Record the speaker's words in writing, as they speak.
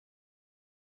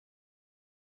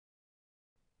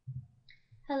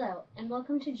Hello, and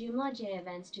welcome to Joomla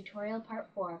Jevents tutorial part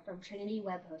 4 from Trinity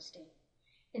Web Hosting.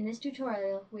 In this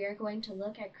tutorial, we are going to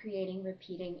look at creating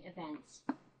repeating events.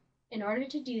 In order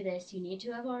to do this, you need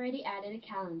to have already added a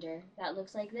calendar that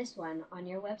looks like this one on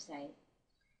your website.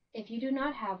 If you do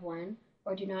not have one,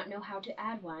 or do not know how to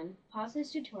add one, pause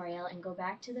this tutorial and go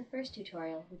back to the first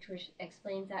tutorial, which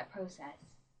explains that process.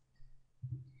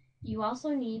 You also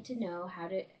need to know how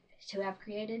to have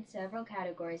created several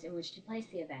categories in which to place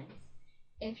the events.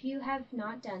 If you have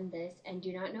not done this and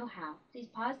do not know how, please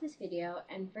pause this video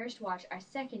and first watch our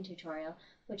second tutorial,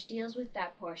 which deals with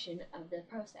that portion of the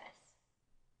process.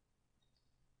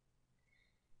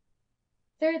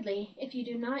 Thirdly, if you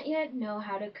do not yet know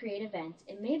how to create events,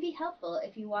 it may be helpful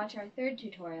if you watch our third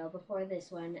tutorial before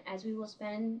this one, as we will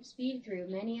speed through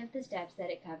many of the steps that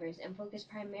it covers and focus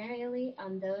primarily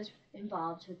on those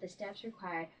involved with the steps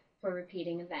required for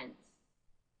repeating events.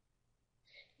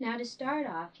 Now to start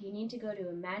off, you need to go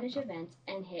to Manage Events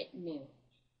and hit New.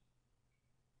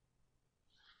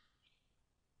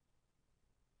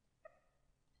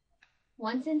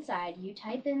 Once inside, you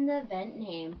type in the event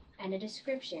name and a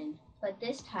description, but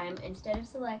this time, instead of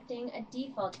selecting a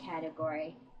default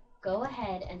category, go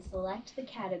ahead and select the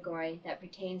category that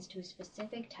pertains to a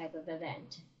specific type of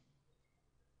event.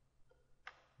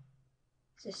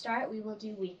 To start, we will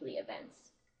do weekly events.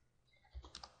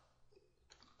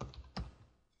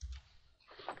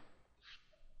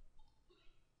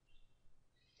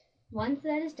 Once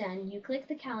that is done, you click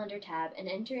the Calendar tab and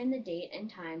enter in the date and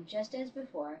time just as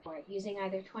before, using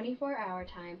either 24-hour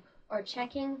time or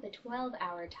checking the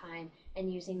 12-hour time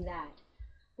and using that.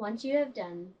 Once you have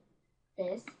done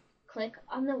this, click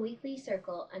on the weekly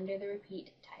circle under the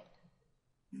repeat type.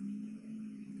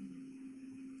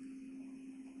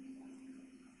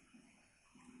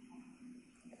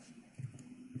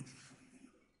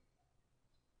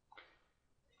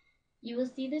 You will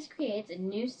see this creates a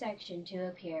new section to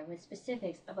appear with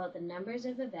specifics about the numbers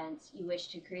of events you wish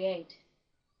to create.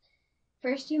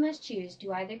 First, you must choose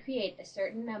to either create a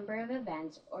certain number of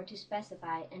events or to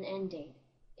specify an end date.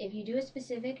 If you do a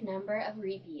specific number of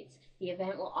repeats, the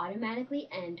event will automatically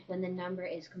end when the number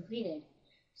is completed.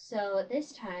 So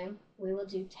this time, we will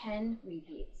do 10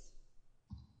 repeats.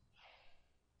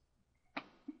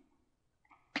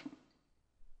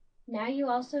 Now you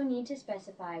also need to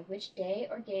specify which day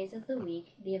or days of the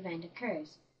week the event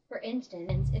occurs. For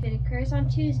instance, if it occurs on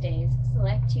Tuesdays,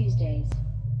 select Tuesdays.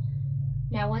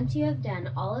 Now once you have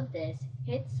done all of this,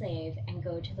 hit Save and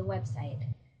go to the website.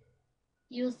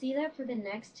 You will see that for the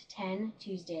next 10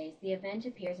 Tuesdays, the event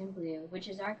appears in blue, which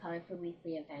is our color for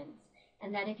weekly events,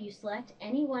 and that if you select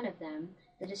any one of them,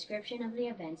 the description of the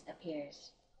events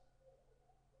appears.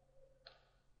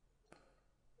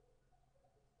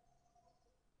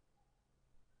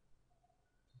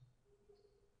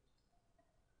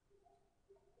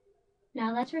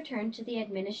 Now let's return to the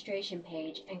administration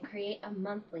page and create a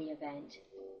monthly event.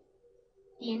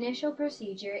 The initial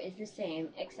procedure is the same,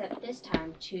 except this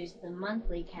time choose the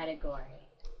monthly category.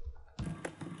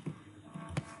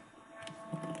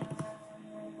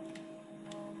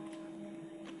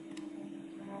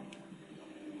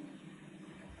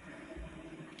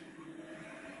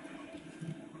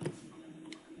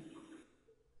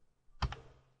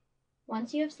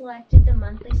 Once you have selected the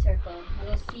monthly circle,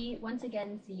 you will once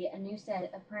again see a new set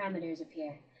of parameters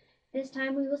appear. This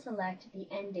time we will select the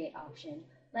end date option.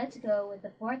 Let's go with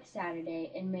the 4th Saturday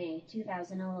in May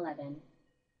 2011.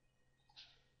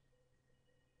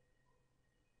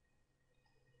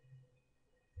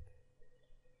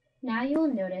 Now you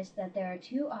will notice that there are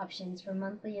two options for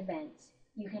monthly events.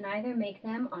 You can either make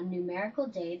them on numerical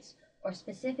dates or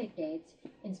specific dates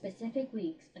in specific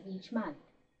weeks of each month.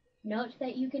 Note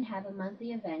that you can have a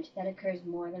monthly event that occurs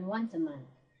more than once a month.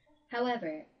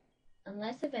 However,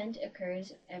 unless event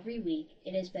occurs every week,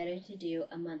 it is better to do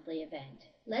a monthly event.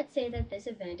 Let's say that this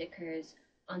event occurs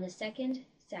on the 2nd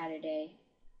Saturday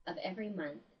of every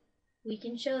month. We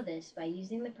can show this by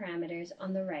using the parameters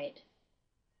on the right.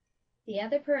 The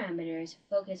other parameters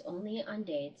focus only on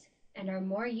dates and are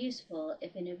more useful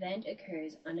if an event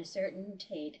occurs on a certain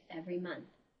date every month.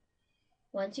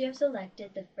 Once you have selected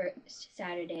the 1st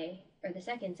Saturday, or the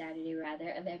 2nd Saturday rather,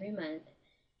 of every month,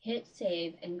 hit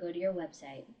Save and go to your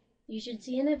website. You should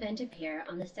see an event appear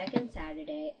on the 2nd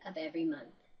Saturday of every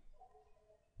month.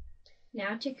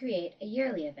 Now to create a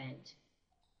yearly event.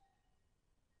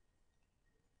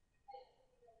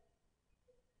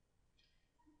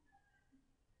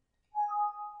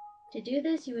 To do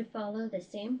this, you would follow the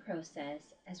same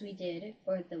process as we did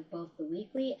for both the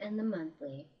weekly and the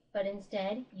monthly, but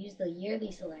instead use the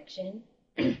yearly selection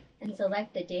and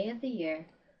select the day of the year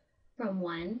from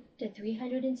 1 to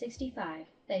 365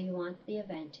 that you want the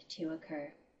event to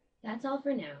occur. That's all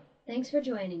for now. Thanks for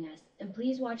joining us, and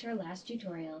please watch our last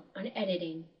tutorial on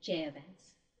editing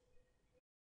JEvents.